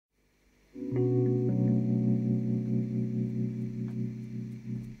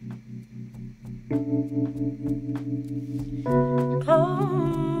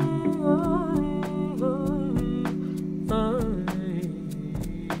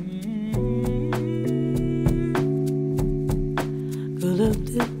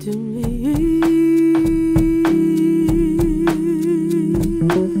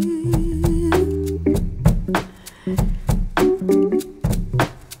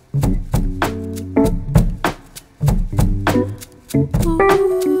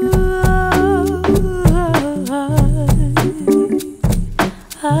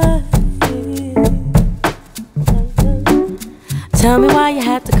Tell me why you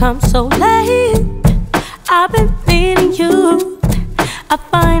had to come so late. I've been needing you. I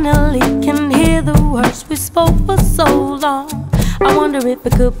finally can hear the words we spoke for so long. I wonder if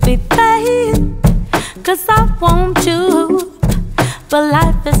it could be fate, 'cause I want you, but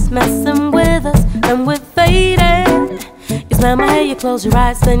life is messing with us and we're faded. You smell my hair, you close your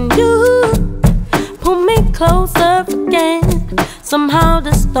eyes, then you pull me closer again. Somehow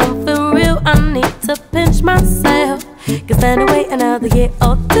this don't feel real, I need to pinch myself. 'Cause then I wait another year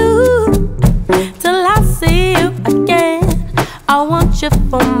or two till I see you again. I want you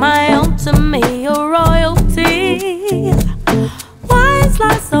for my own, to me you're royalty. Why is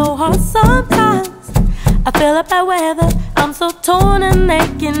life so hard sometimes? I feel like bad weather, I'm so torn and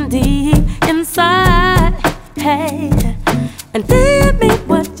aching deep inside. Hey, and did you mean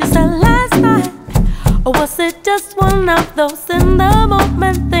what you said last night? Or was it just one of those in the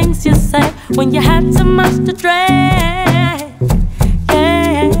moment things you say when you had too much to drink?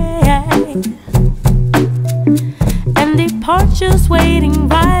 Yeah. And departure's waiting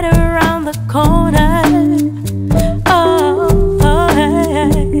right around the corner. Oh,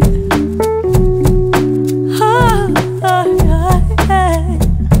 hey. Hey.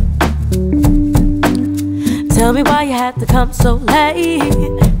 Tell me why you had to come so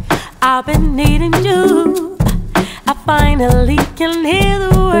late. I've been needing you. I finally can hear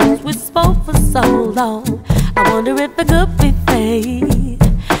the words we spoke for so long. I wonder if it could be fate,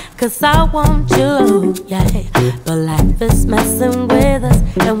 'cause I want you, yeah. But life is messing with us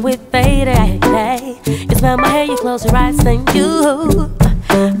and we're faded, hey. You smell my hair, you close your eyes, then you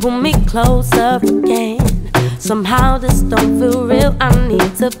pull me closer again. Somehow this don't feel real, I need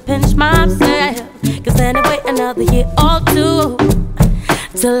to pinch myself. 'Cause then I wait another year or two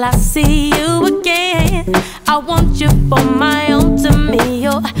till I see you again. I want you for my own, to me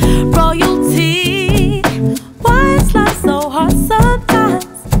you're royalty. Why is life so hard sometimes?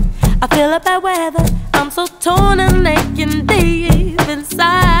 I feel like bad weather, I'm so torn and aching deep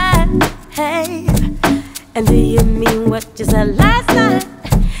inside. Hey, and do you mean what you said last night?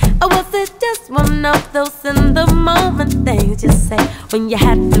 Or was it just one of those in the moment things you say when you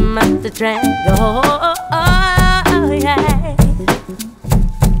had too much to drink? Oh, yeah.